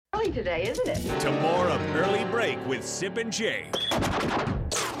busy today, isn't it? To more of Early Break with Sip and Jake. On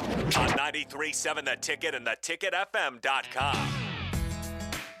 93.7 The Ticket and theticketfm.com.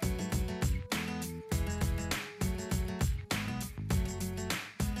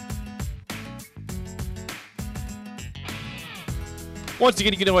 Once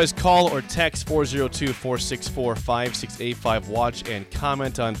again, you can always call or text 402-464-5685. Watch and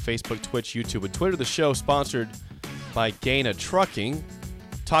comment on Facebook, Twitch, YouTube, and Twitter. The show sponsored by Gaina Trucking.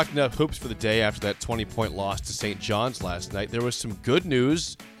 Talking up hoops for the day after that 20-point loss to St. John's last night. There was some good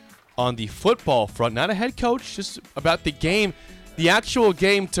news on the football front. Not a head coach, just about the game. The actual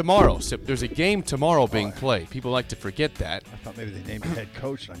game tomorrow. So there's a game tomorrow being played. People like to forget that. I thought maybe they named a head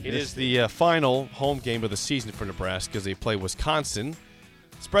coach. It is the final home game of the season for Nebraska as they play Wisconsin.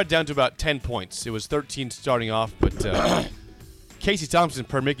 Spread down to about 10 points. It was 13 starting off, but Casey Thompson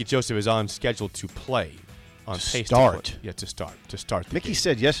per Mickey Joseph is on schedule to play. On pace start. To start. Mickey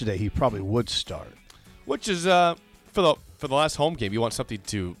said yesterday he probably would start. Which is for the last home game, you want something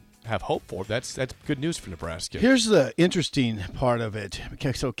to have hope for. That's good news for Nebraska. Here's the interesting part of it.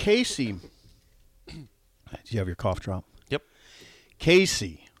 Okay, so Casey, do you have your cough drop? Yep.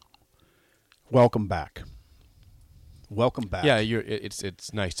 Casey, welcome back. Welcome back. Yeah,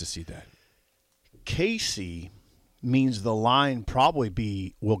 it's nice to see that. Casey means the line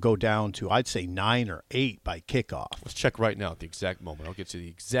probably will go down to, I'd say, 9 or 8 by kickoff. Let's check right now at the exact moment. I'll get to the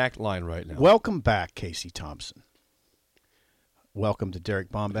exact line right now. Welcome back, Casey Thompson. Welcome to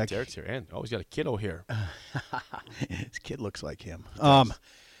Derek Bombeck. Derek's here, and he's got a kiddo here. This kid looks like him.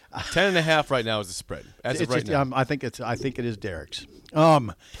 10.5 right now is the spread. As of right now. I think it is Derek's.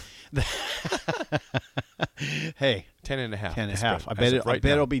 Hey, 10.5. 10.5. I bet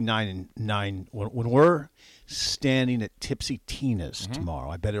it'll be 9 when we're standing at Tipsy Tina's tomorrow.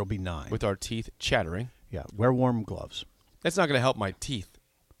 I bet it'll be 9 with our teeth chattering. Yeah, wear warm gloves. That's not going to help my teeth.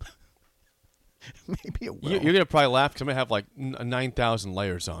 Maybe it will. You're going to probably laugh because I'm going to have like 9,000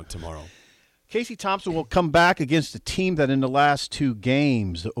 layers on tomorrow. Casey Thompson will come back against a team that in the last 2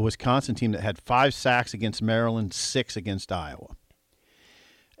 games, a Wisconsin team that had 5 sacks against Maryland, 6 against Iowa.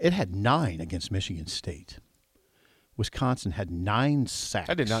 It had 9 against Michigan State. Wisconsin had 9 sacks.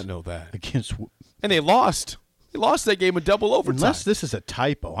 I did not know that. And they lost. They lost that game in double overtime. Unless this is a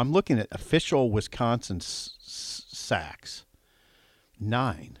typo. I'm looking at official Wisconsin sacks.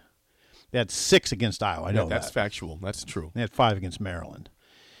 9. They had 6 against Iowa. I know that's that. Factual. That's true. They had 5 against Maryland.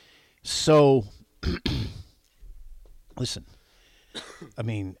 So, listen, I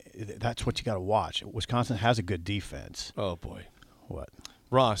mean, that's what you got to watch. Wisconsin has a good defense. Oh, boy. What?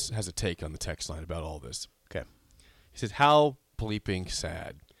 Ross has a take on the text line about all this. Okay. He says, how bleeping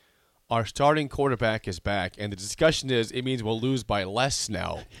sad. Our starting quarterback is back, and the discussion is it means we'll lose by less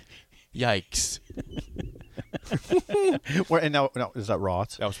now. Yikes. No, is that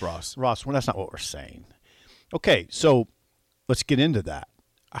Ross? That was Ross. Ross, well, that's not what we're saying. Okay, so let's get into that.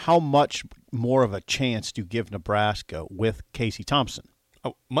 How much more of a chance do you give Nebraska with Casey Thompson?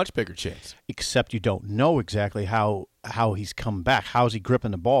 A much bigger chance. Except you don't know exactly how he's come back. How's he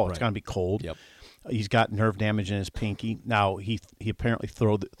gripping the ball? It's Right. going to be cold. Yep. He's got nerve damage in his pinky. Now, he apparently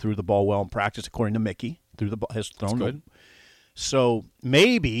threw the ball well in practice, according to Mickey. Has thrown That's good. So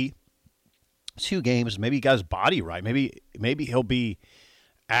maybe 2 games, maybe he got his body right. Maybe he'll be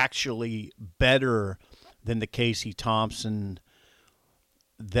actually better than the Casey Thompson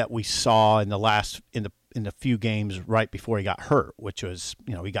that we saw in the few games right before he got hurt, which was,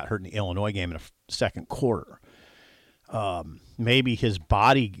 he got hurt in the Illinois game in the second quarter. Maybe his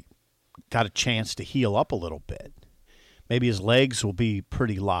body got a chance to heal up a little bit. Maybe his legs will be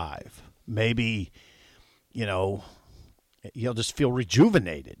pretty live. Maybe, he'll just feel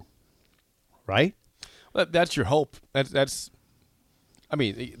rejuvenated, right? Well, that's your hope. I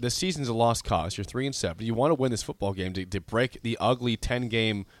mean, the season's a lost cause. You're 3-7. You want to win this football game to break the ugly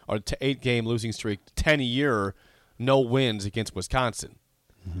 10-game or 8-game losing streak, 10 a year, no wins against Wisconsin.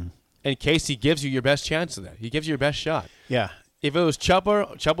 Mm-hmm. And Casey gives you your best chance of that. He gives you your best shot. Yeah. If it was Chubb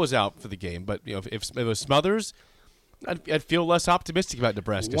was out for the game, but if it was Smothers, I'd feel less optimistic about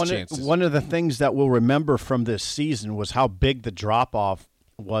Nebraska's chances. One of the things that we'll remember from this season was how big the drop-off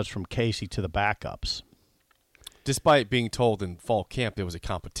was from Casey to the backups. Despite being told in fall camp there was a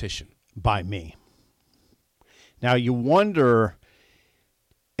competition. By me. Now you wonder,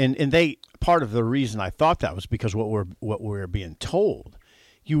 and they part of the reason I thought that was because what we're being told.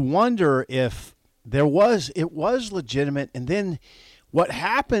 You wonder if it was legitimate, and then what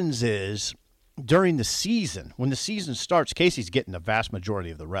happens is during the season, when the season starts, Casey's getting the vast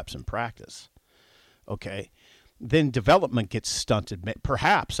majority of the reps in practice. Okay, then development gets stunted.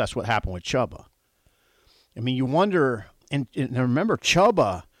 Perhaps that's what happened with Chubba. I mean, you wonder, and remember,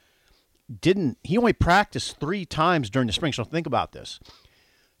 Chubba he only practiced 3 times during the spring. So think about this.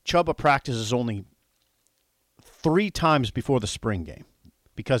 Chubba practices only 3 times before the spring game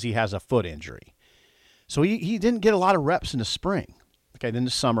because he has a foot injury. So he didn't get a lot of reps in the spring. Okay, then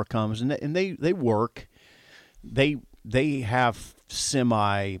the summer comes and they work. They have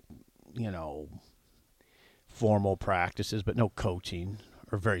semi, formal practices, but no coaching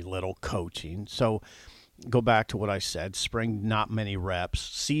or very little coaching. So go back to what I said. Spring, not many reps.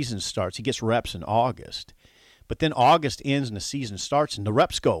 Season starts. He gets reps in August. But then August ends and the season starts and the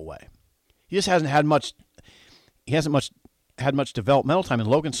reps go away. He just hasn't had much. He hasn't had much developmental time, and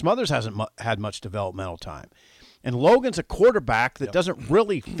Logan Smothers hasn't had much developmental time. And Logan's a quarterback that doesn't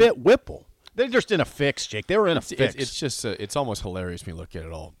really fit Whipple. They're just in a fix, Jake. They were in a fix. It's just it's almost hilarious when you look at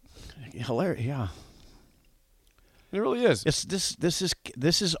it all. Hilarious, yeah. It really is.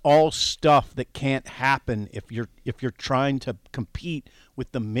 This is all stuff that can't happen if you're trying to compete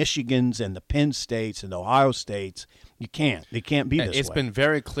with the Michigans and the Penn States and the Ohio States. You can't. They can't be this way. It's been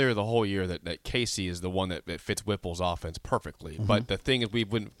very clear the whole year that Casey is the one that fits Whipple's offense perfectly. Mm-hmm. But the thing is, we've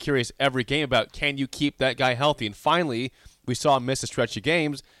been curious every game about, can you keep that guy healthy? And finally, we saw him miss a stretch of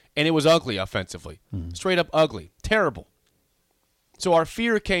games, and it was ugly offensively. Mm-hmm. Straight up ugly. Terrible. So our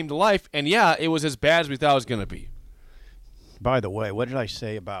fear came to life, and yeah, it was as bad as we thought it was going to be. By the way, what did I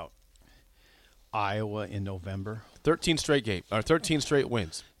say about Iowa in November? 13 straight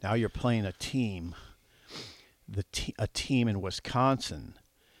wins. Now you're playing a team, a team in Wisconsin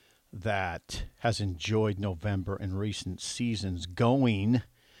that has enjoyed November in recent seasons, going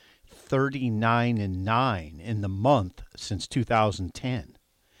 39-9 in the month since 2010.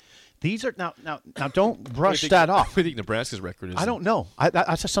 These are now. Don't brush that off. What do you think Nebraska's record is? I don't know.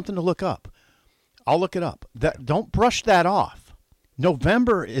 That's just something to look up. I'll look it up. Don't brush that off.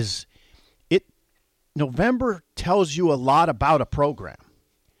 November tells you a lot about a program.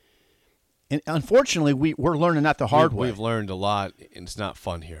 And unfortunately, we're learning that the hard way. We've learned a lot, and it's not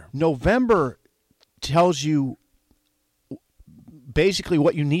fun here. November tells you basically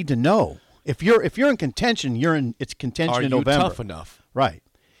what you need to know. If you're in contention, it's contention in November. Are you tough enough? Right.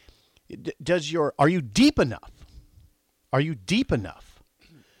 Are you deep enough? Are you deep enough?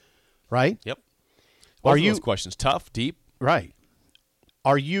 Right? Yep. Both of those questions, tough, deep? Right.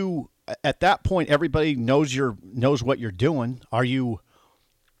 Are you at that point? Everybody knows what you're doing. Do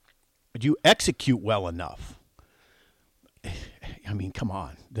you execute well enough? I mean, come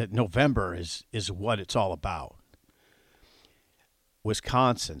on. That November is what it's all about.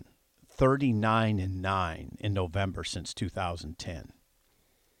 Wisconsin, 39-9 in November since 2010.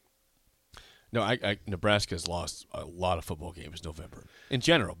 No, Nebraska's lost a lot of football games in November in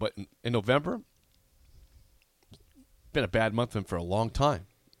general, but in November. Been a bad month for them for a long time,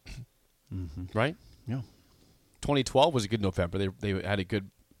 right? Yeah. 2012 was a good November. They had a good.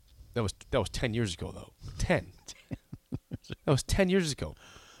 That was 10 years ago though. 10. That was 10 years ago.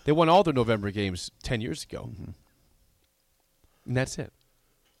 They won all their November games 10 years ago, and that's it.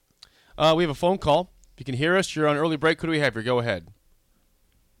 We have a phone call. If you can hear us, you're on early break. Who do we have here? Go ahead.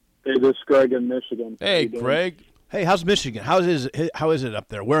 Hey, this is Greg in Michigan. Hey, Greg. Hey, how's Michigan? How is it up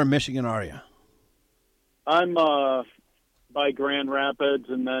there? Where in Michigan are you? I'm by Grand Rapids,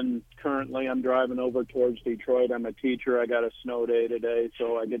 and then currently I'm driving over towards Detroit. I'm a teacher. I got a snow day today,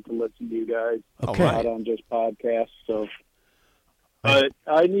 so I get to listen to you guys. Okay. Not on just podcasts. So, but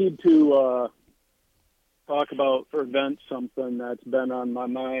I need to talk about prevent something that's been on my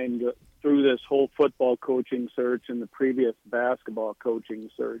mind through this whole football coaching search and the previous basketball coaching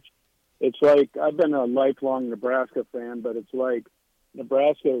search. It's like I've been a lifelong Nebraska fan, but it's like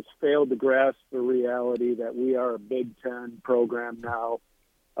Nebraska has failed to grasp the reality that we are a Big Ten program now.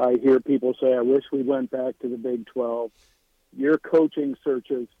 I hear people say, I wish we went back to the Big 12. Your coaching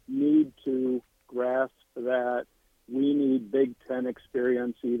searches need to grasp that we need Big Ten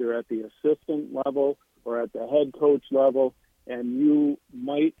experience either at the assistant level or at the head coach level. And you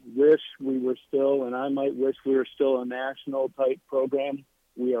might wish we were still, and I might wish we were still a national-type program.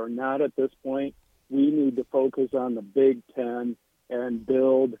 We are not at this point. We need to focus on the Big Ten and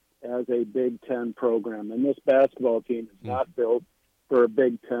build as a Big Ten program. And this basketball team is not built for a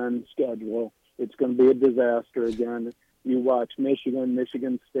Big Ten schedule. It's going to be a disaster again. You watch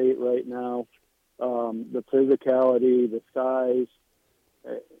Michigan State right now, the physicality, the size,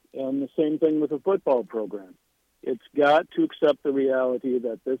 and the same thing with the football program. It's got to accept the reality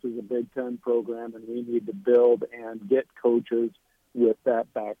that this is a Big Ten program, and we need to build and get coaches with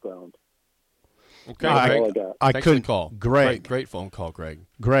that background. Okay, I couldn't call. Greg, great phone call, Greg.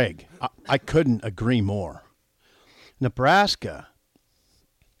 Greg, I couldn't agree more. Nebraska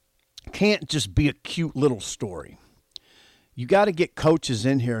can't just be a cute little story. you got to get coaches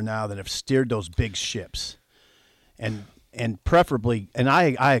in here now that have steered those big ships, and preferably, and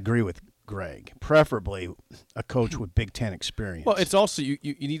I agree with Greg, preferably a coach with Big Ten experience. Well, it's also you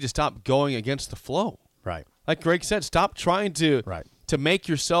need to stop going against the flow. Right. Like Greg said, stop trying to make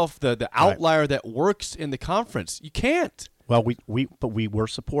yourself the outlier that works in the conference. You can't. Well, we were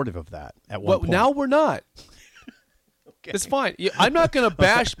supportive of that at one point. Now we're not. Okay. It's fine. I'm not going to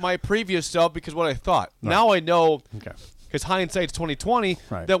bash my previous self because what I thought. Right. Now I know, because hindsight's 2020,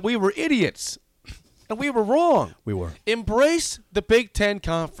 that we were idiots. And we were wrong. We were. Embrace the Big Ten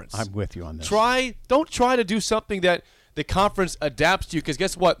Conference. I'm with you on this. Don't try to do something that the conference adapts to, because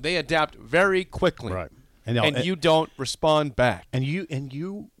guess what? They adapt very quickly. Right. And you don't respond back. And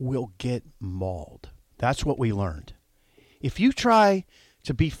you will get mauled. That's what we learned. If you try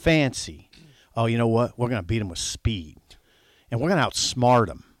to be fancy, you know what? We're going to beat them with speed. And we're going to outsmart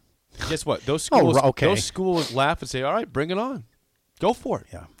them. Guess what? Those schools laugh and say, all right, bring it on. Go for it.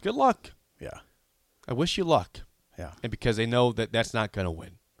 Yeah. Good luck. Yeah. I wish you luck. Yeah. And because they know that that's not going to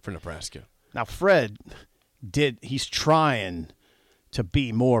win for Nebraska. Now, Fred he's trying to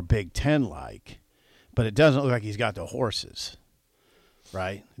be more Big Ten-like, but it doesn't look like he's got the horses,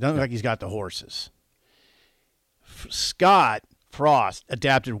 right? It doesn't look like he's got the horses. Scott Frost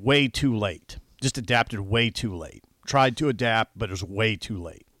adapted way too late. Just adapted way too late. Tried to adapt, but it was way too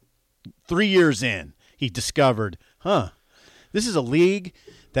late. 3 years in, he discovered, this is a league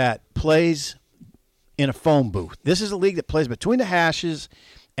that plays in a phone booth. This is a league that plays between the hashes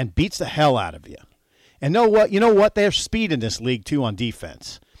and beats the hell out of you. And you know what? There's speed in this league, too, on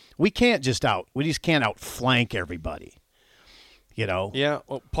defense. We just can't outflank everybody. You know? Yeah,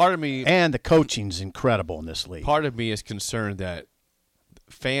 well, part of me... And the coaching's incredible in this league. Part of me is concerned that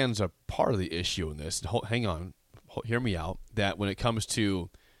fans are part of the issue in this. Hang on. Hear me out. That when it comes to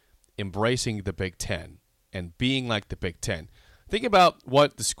embracing the Big Ten and being like the Big Ten, think about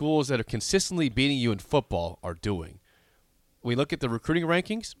what the schools that are consistently beating you in football are doing. We look at the recruiting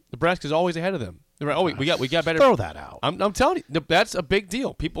rankings. Nebraska's always ahead of them. We got better. Throw that out. I'm telling you, that's a big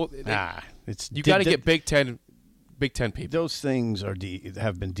deal. People, you got to get Big Ten people. Those things have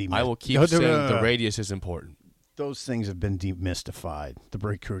been demystified. I will keep saying the radius is important. Those things have been demystified. The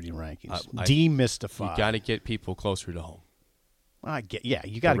recruiting rankings, demystified. You got to get people closer to home. You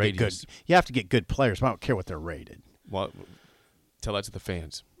got to get good. You have to get good players. I don't care what they're rated. Well, tell that to the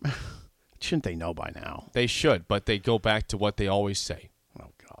fans. Shouldn't they know by now? They should, but they go back to what they always say.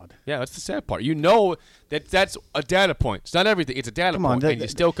 Oh, God. Yeah, that's the sad part. You know that's a data point. It's not everything. It's a data point, and you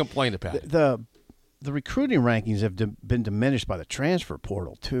still complain about it. The recruiting rankings have been diminished by the transfer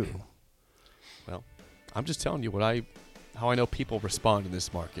portal, too. Well, I'm just telling you how I know people respond in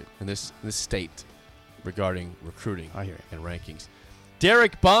this market, in this state, regarding recruiting and rankings.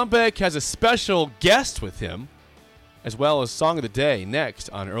 Derek Bombeck has a special guest with him, as well as Song of the Day, next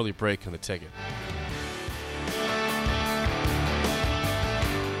on Early Break on the Ticket.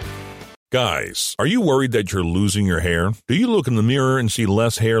 Guys, are you worried that you're losing your hair? Do you look in the mirror and see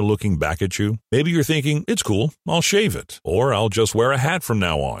less hair looking back at you? Maybe you're thinking, it's cool, I'll shave it. Or I'll just wear a hat from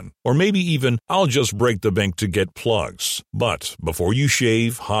now on. Or maybe even, I'll just break the bank to get plugs. But before you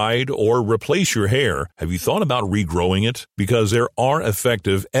shave, hide, or replace your hair, have you thought about regrowing it? Because there are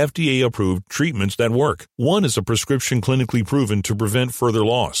effective, FDA-approved treatments that work. One is a prescription clinically proven to prevent further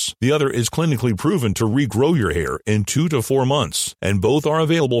loss. The other is clinically proven to regrow your hair in 2 to 4 months. And both are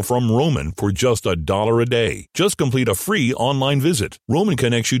available from Roman for just $1 a day. Just complete a free online visit. Roman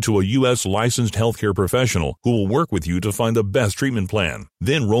connects you to a U.S. licensed healthcare professional who will work with you to find the best treatment plan.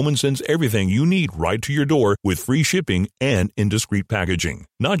 Then Roman sends everything you need right to your door with free shipping and in discreet packaging.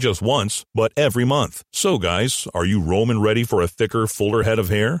 Not just once, but every month. So guys, are you Roman ready for a thicker, fuller head of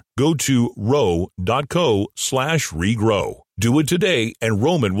hair? Go to ro.co/regrow. Do it today, and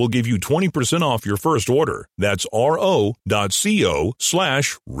Roman will give you 20% off your first order. That's ro.co/regrow.